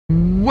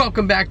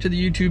Welcome back to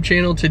the YouTube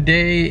channel.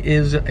 Today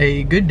is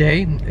a good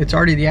day. It's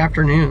already the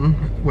afternoon,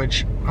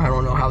 which I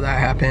don't know how that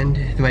happened.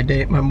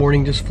 My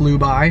morning just flew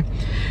by.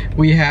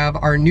 We have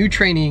our new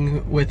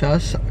trainee with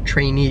us,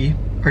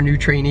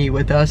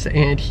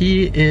 and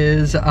he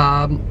is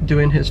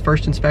doing his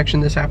first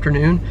inspection this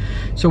afternoon.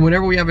 So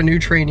whenever we have a new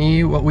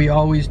trainee, what we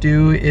always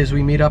do is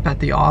we meet up at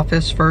the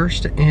office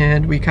first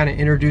and we kind of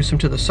introduce him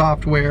to the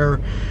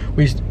software.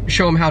 We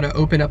show him how to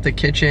open up the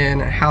kitchen,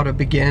 how to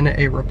begin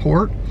a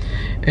report,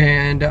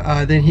 and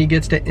then he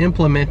gets to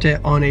implement it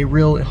on a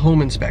real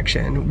home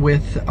inspection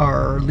with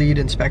our lead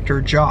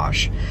inspector,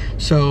 Josh.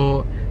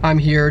 So I'm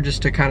here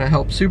just to kind of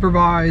help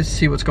supervise,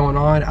 see what's going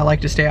on. I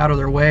like to stay out of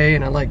their way,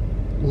 and I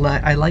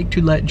like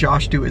to let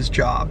Josh do his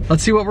job.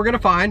 Let's see what we're gonna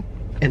find,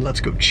 and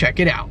let's go check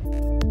it out.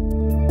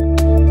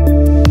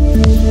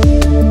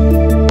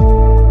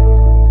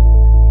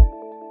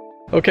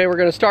 Okay, we're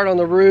gonna start on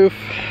the roof.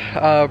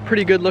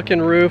 Pretty good looking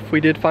roof.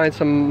 We did find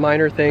some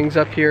minor things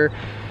up here.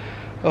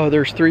 Oh,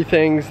 there's three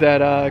things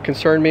that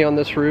concern me on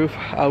this roof.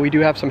 We do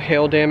have some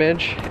hail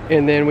damage,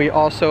 and then we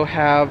also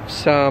have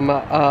some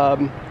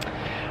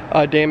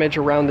damage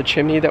around the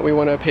chimney that we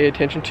wanna pay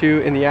attention to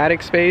in the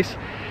attic space.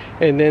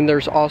 And then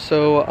there's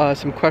also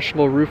some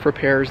questionable roof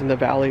repairs in the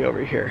valley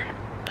over here.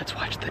 Let's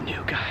watch the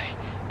new guy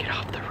get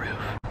off the roof.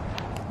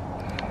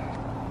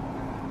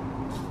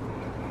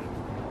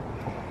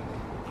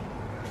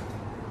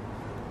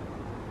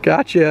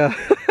 Gotcha.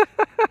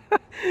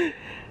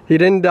 He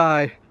didn't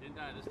die. He didn't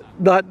die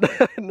this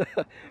time.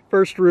 Not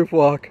first roof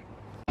walk.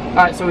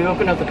 Alright, so we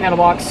opened up the panel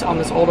box on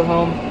this older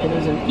home. It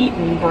is an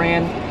Eaton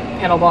brand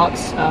panel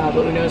box, but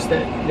we noticed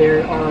that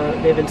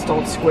they've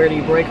installed square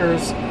D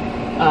breakers.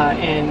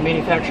 And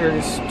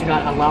manufacturers do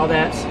not allow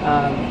that.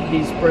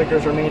 These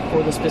breakers are made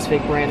for the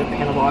specific brand of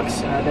panel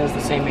box that is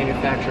the same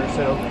manufacturer.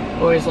 So I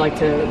always like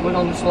to wiggle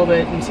on this a little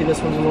bit and see this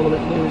one's a little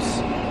bit loose.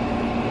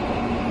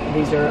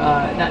 These are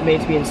not made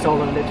to be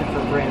installed on a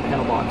different brand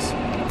panel box.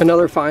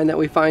 Another find that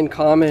we find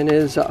common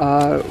is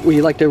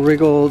we like to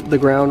wriggle the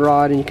ground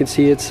rod, and you can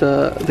see it's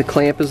the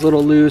clamp is a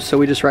little loose, so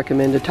we just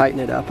recommend to tighten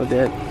it up a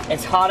bit.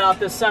 It's hot out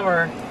this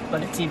summer,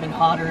 but it's even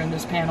hotter in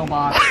this panel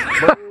box.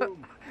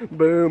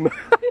 Boom.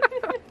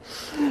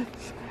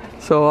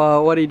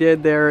 So what he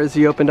did there is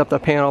he opened up the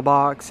panel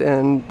box,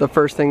 and the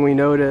first thing we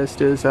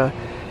noticed is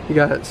you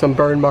got some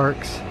burn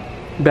marks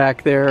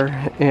back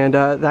there, and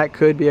that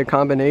could be a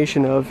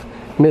combination of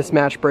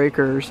mismatched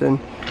breakers, and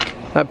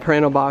that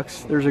panel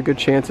box, there's a good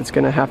chance it's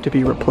going to have to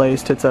be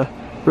replaced. It's a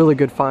really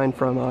good find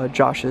from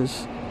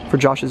Josh's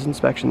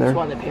inspection there. That's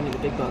why they pay me the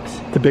big bucks.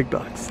 The big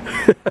bucks.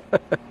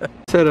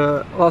 Said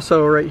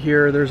also right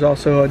here there's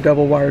also a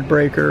double wired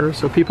breaker,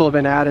 so people have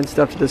been adding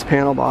stuff to this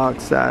panel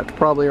box that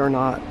probably are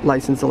not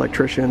licensed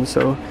electricians.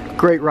 So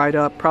great write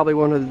up, probably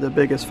one of the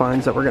biggest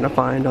finds that we're going to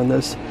find on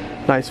this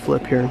nice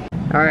flip here.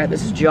 All right,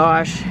 this is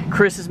Josh.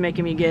 Chris is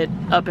making me get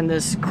up in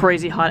this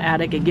crazy hot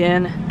attic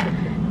again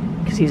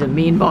because he's a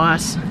mean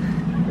boss.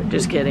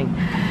 Just kidding.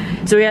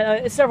 So we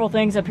had several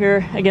things up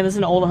here. Again, this is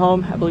an old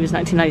home. I believe it's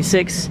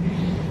 1996.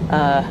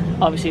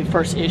 Obviously, the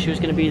first issue is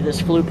going to be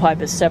this flue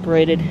pipe is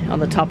separated on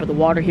the top of the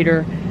water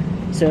heater.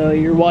 So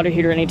your water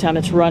heater, anytime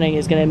it's running,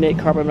 is going to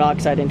emit carbon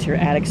monoxide into your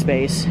attic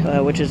space,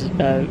 which is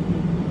a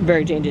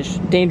very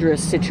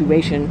dangerous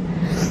situation.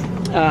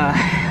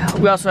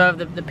 We also have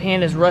the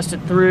pan is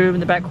rusted through in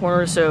the back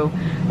corner, so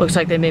looks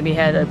like they maybe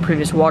had a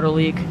previous water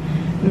leak.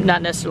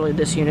 Not necessarily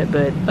this unit,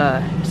 but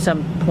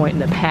some point in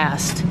the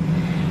past.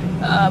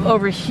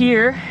 Over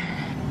here,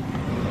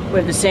 we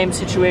have the same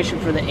situation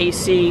for the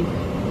AC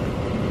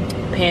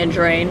pan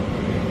drain.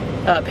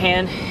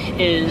 Pan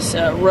is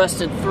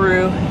rusted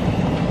through,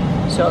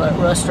 so that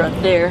rust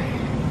right there.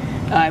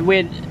 We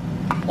had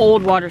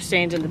old water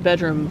stains in the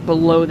bedroom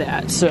below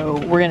that, so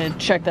we're going to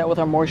check that with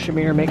our moisture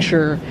meter, make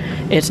sure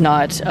it's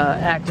not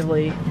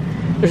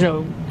there's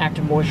no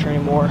active moisture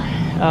anymore.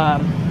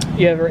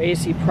 You have our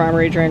AC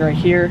primary drain right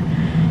here.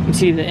 You can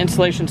see the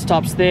insulation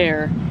stops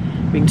there.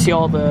 We can see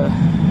all the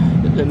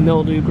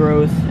mildew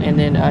growth, and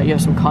then you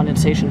have some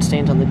condensation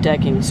stains on the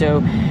decking.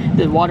 So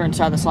the water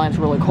inside this line is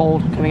really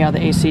cold coming out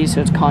of the AC, so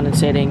it's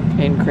condensating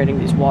and creating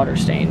these water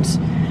stains.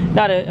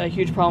 Not a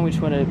huge problem, we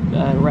just want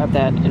to wrap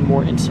that in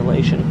more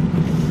insulation.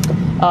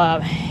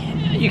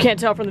 You can't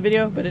tell from the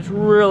video, but it's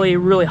really,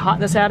 really hot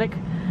in this attic,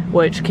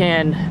 which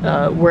can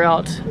wear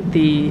out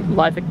the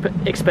life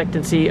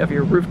expectancy of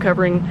your roof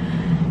covering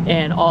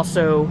and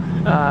also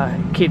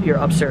keep your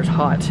upstairs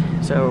hot.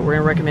 So we're going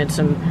to recommend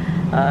some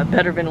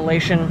better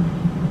ventilation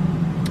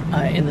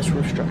in this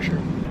roof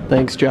structure.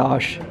 Thanks,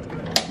 Josh.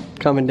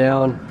 Coming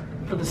down.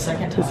 For the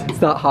second time.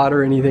 It's not hot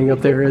or anything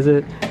up there, is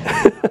it?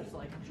 It's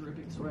like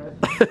dripping sweat.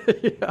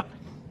 Yeah.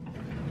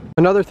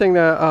 Another thing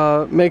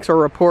that makes our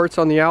reports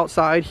on the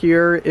outside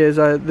here is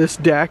this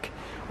deck.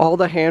 All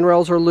the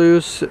handrails are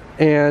loose,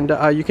 and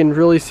you can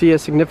really see a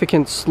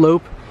significant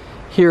slope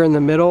here in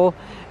the middle,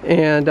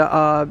 and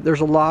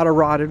there's a lot of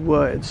rotted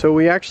wood. So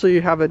we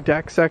actually have a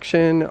deck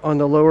section on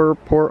the lower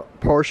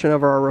portion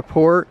of our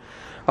report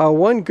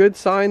One good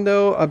sign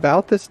though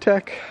about this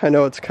tech, I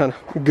know it's kind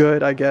of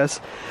good, I guess.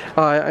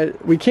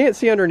 We can't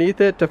see underneath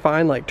it to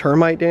find like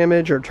termite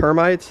damage or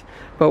termites,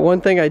 but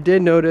one thing I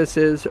did notice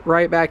is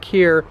right back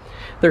here,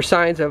 there's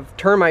signs of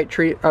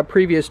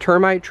previous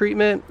termite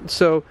treatment.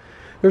 So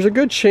there's a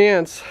good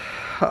chance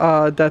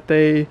that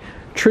they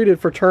treated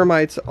for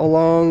termites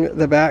along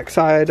the back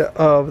side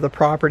of the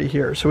property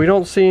here. So we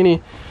don't see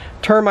any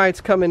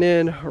termites coming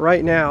in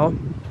right now.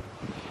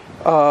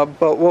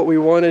 But what we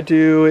want to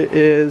do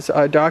is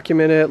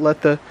document it,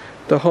 let the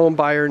home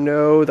buyer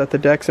know that the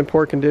deck's in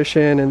poor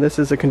condition and this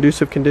is a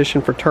conducive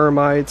condition for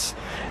termites,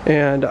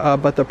 and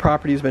but the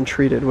property's been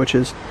treated, which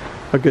is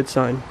a good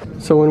sign.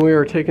 So when we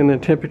were taking the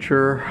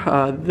temperature,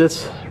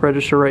 this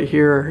register right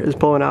here is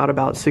blowing out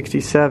about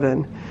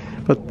 67,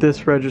 but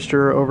this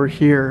register over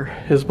here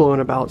is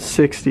blowing about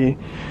 60.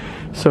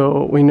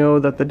 So we know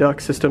that the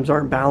duct systems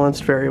aren't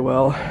balanced very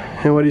well,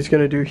 and what he's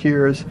going to do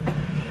here is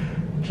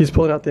he's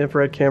pulling out the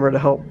infrared camera to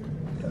help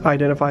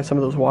identify some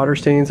of those water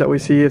stains that we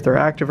see, if they're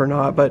active or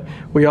not, but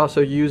we also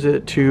use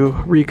it to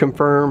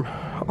reconfirm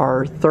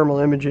our thermal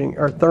imaging,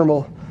 our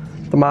thermal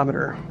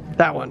thermometer,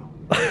 that one.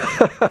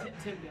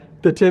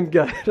 The temp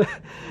gun.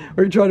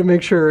 We're trying to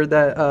make sure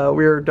that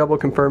we're double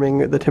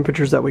confirming the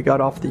temperatures that we got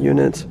off the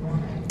units.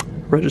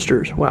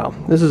 Registers. Wow,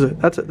 this is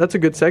that's a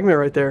good segment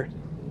right there.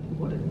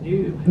 What a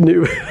noob.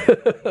 New.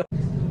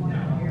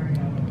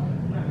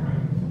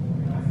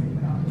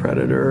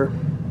 Predator.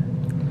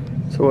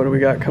 So what do we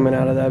got coming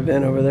out of that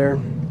vent over there?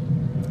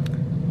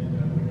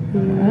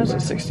 That's a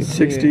 62.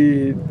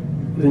 60.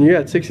 Then you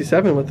had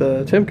 67 with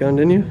the temp gun,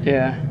 didn't you?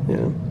 Yeah. Yeah.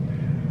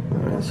 All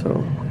right, so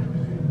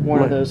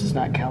one of those is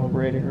not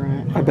calibrated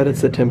right. I bet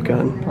it's the temp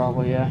gun.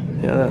 Probably, yeah.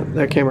 Yeah,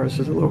 that camera is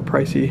just a little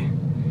pricey.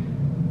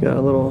 Got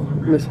a little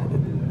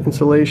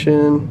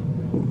insulation.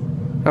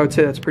 I would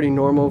say that's pretty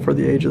normal for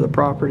the age of the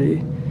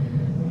property.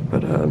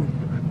 But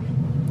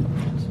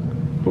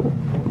cool.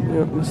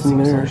 Yeah,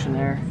 missing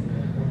there.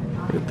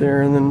 Right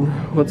there, and then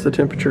what's the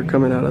temperature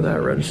coming out of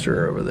that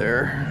register over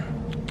there?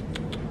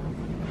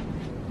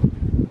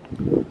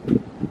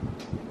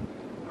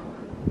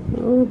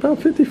 Oh, about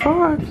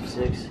 55.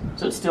 56.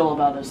 So it's still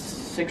about a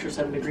 6 or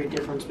 7 degree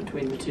difference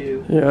between the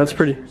two. Yeah, that's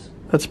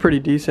pretty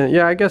decent.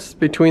 Yeah, I guess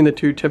between the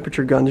two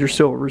temperature guns, you're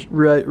still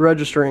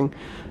registering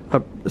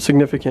a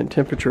significant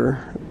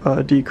temperature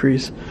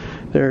decrease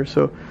there.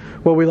 So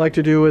what we like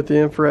to do with the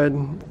infrared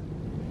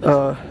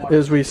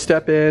is we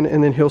step in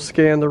and then he'll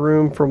scan the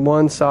room from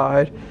one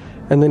side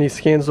and then he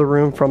scans the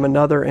room from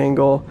another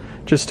angle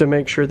just to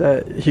make sure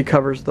that he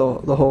covers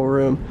the whole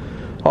room.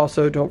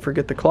 Also, don't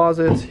forget the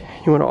closets.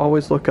 You want to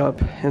always look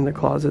up in the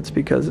closets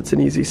because it's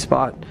an easy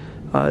spot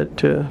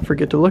to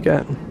forget to look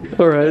at.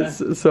 All right,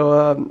 yeah.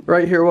 So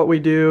right here what we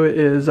do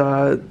is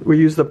we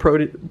use the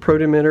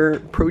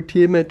protimeter.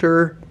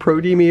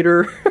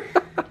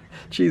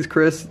 Jeez,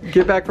 Chris,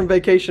 get back from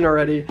vacation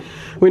already.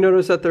 We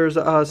notice that there's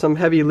some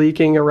heavy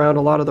leaking around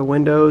a lot of the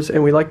windows,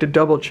 and we like to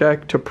double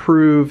check to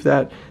prove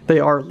that they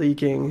are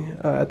leaking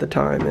at the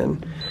time.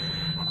 And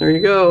there you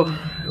go.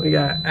 We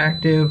got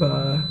active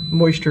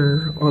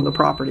moisture on the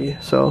property.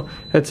 So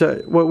it's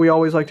what we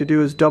always like to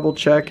do is double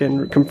check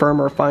and confirm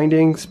our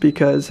findings,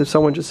 because if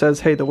someone just says,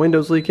 hey, the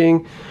window's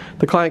leaking,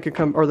 the client could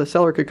come, or the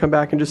seller could come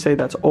back and just say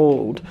that's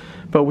old,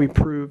 but we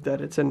proved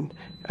that it's an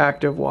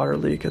active water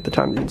leak at the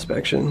time of the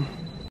inspection.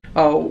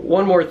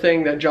 One more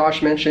thing that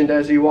Josh mentioned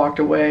as he walked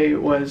away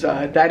was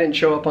that didn't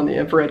show up on the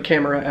infrared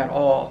camera at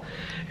all.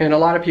 And a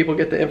lot of people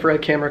get the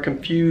infrared camera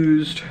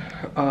confused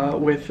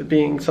with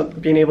being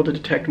able to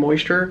detect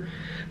moisture.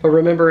 But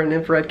remember, an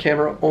infrared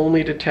camera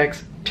only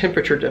detects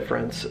temperature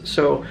difference.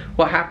 So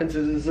what happens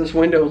is this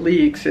window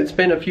leaks. It's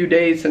been a few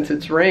days since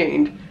it's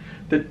rained.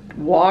 The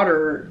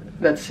water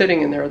that's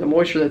sitting in there, the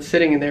moisture that's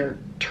sitting in there,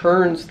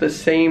 turns the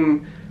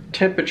same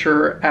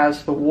temperature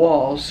as the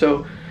wall.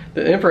 So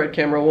the infrared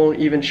camera won't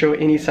even show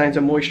any signs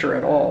of moisture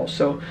at all.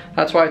 So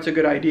that's why it's a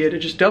good idea to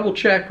just double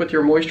check with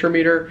your moisture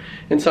meter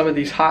in some of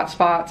these hot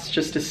spots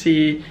just to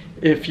see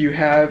if you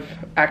have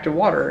active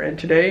water. And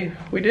today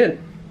we did.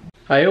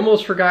 I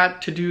almost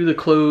forgot to do the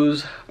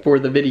close for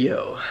the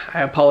video.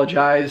 I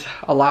apologize.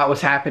 A lot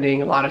was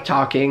happening, a lot of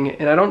talking,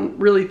 and I don't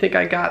really think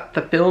I got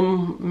the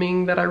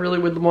filming that I really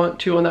would want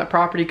to on that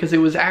property, because it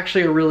was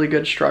actually a really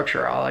good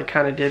structure. All I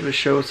kind of did was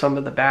show some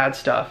of the bad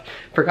stuff.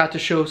 Forgot to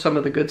show some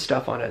of the good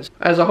stuff on it.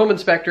 As a home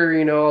inspector,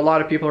 you know, a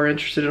lot of people are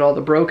interested in all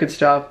the broken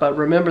stuff, but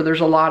remember,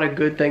 there's a lot of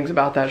good things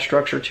about that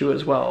structure too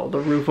as well. The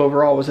roof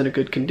overall was in a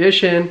good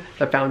condition.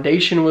 The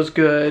foundation was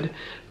good.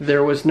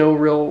 There was no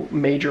real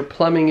major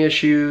plumbing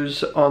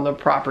issues on the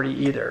property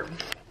either.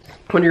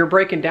 When you're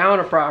breaking down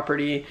a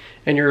property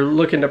and you're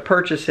looking to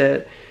purchase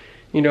it,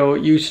 you know,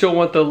 you still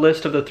want the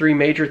list of the 3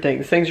 major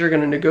things you're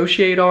going to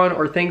negotiate on,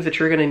 or things that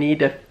you're going to need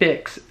to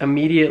fix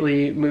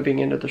immediately moving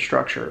into the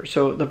structure.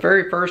 So the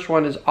very first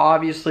one is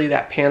obviously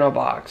that panel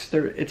box.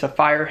 It's a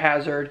fire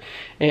hazard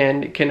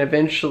and can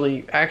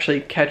eventually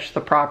actually catch the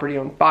property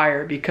on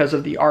fire because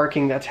of the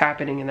arcing that's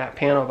happening in that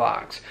panel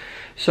box.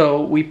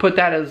 So we put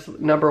that as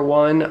number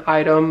 1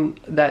 item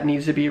that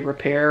needs to be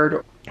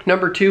repaired.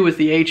 Number 2 is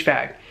the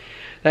HVAC.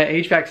 that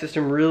HVAC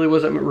system really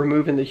wasn't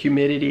removing the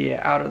humidity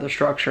out of the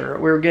structure.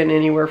 We were getting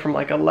anywhere from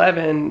like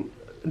 11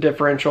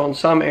 differential in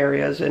some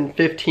areas and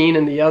 15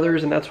 in the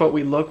others, and that's what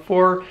we look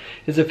for,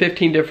 is a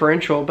 15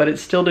 differential, but it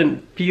still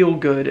didn't feel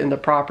good in the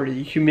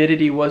property.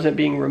 Humidity wasn't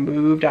being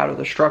removed out of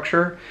the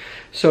structure.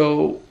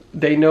 So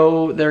they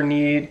know their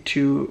need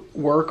to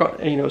work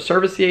on,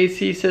 service the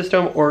AC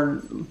system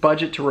or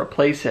budget to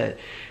replace it.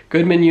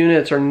 Goodman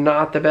units are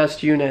not the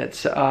best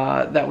units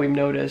that we've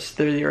noticed.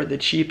 They are the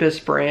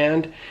cheapest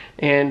brand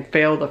and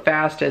fail the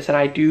fastest, and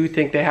I do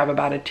think they have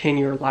about a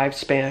 10-year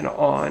lifespan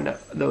on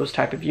those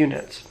type of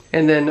units.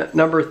 And then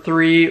number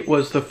 3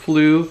 was the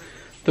flue.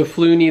 The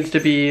flue needs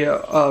to be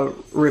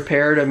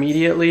repaired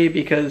immediately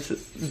because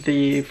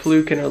the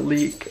flue can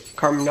leak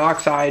carbon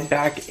monoxide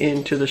back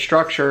into the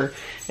structure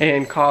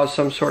and cause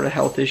some sort of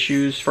health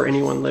issues for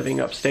anyone living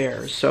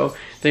upstairs. So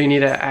they need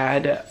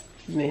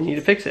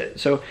to fix it.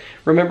 So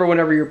remember,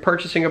 whenever you're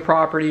purchasing a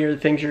property or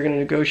things you're going to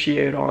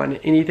negotiate on,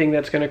 anything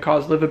that's going to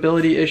cause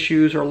livability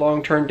issues or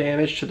long-term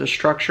damage to the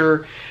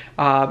structure,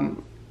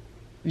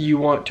 you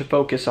want to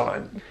focus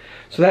on.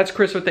 So that's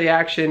Chris with the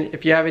action.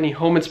 If you have any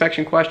home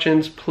inspection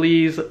questions,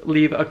 please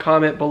leave a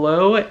comment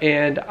below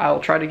and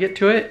I'll try to get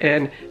to it,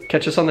 and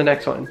catch us on the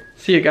next one.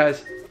 See you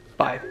guys.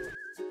 Bye.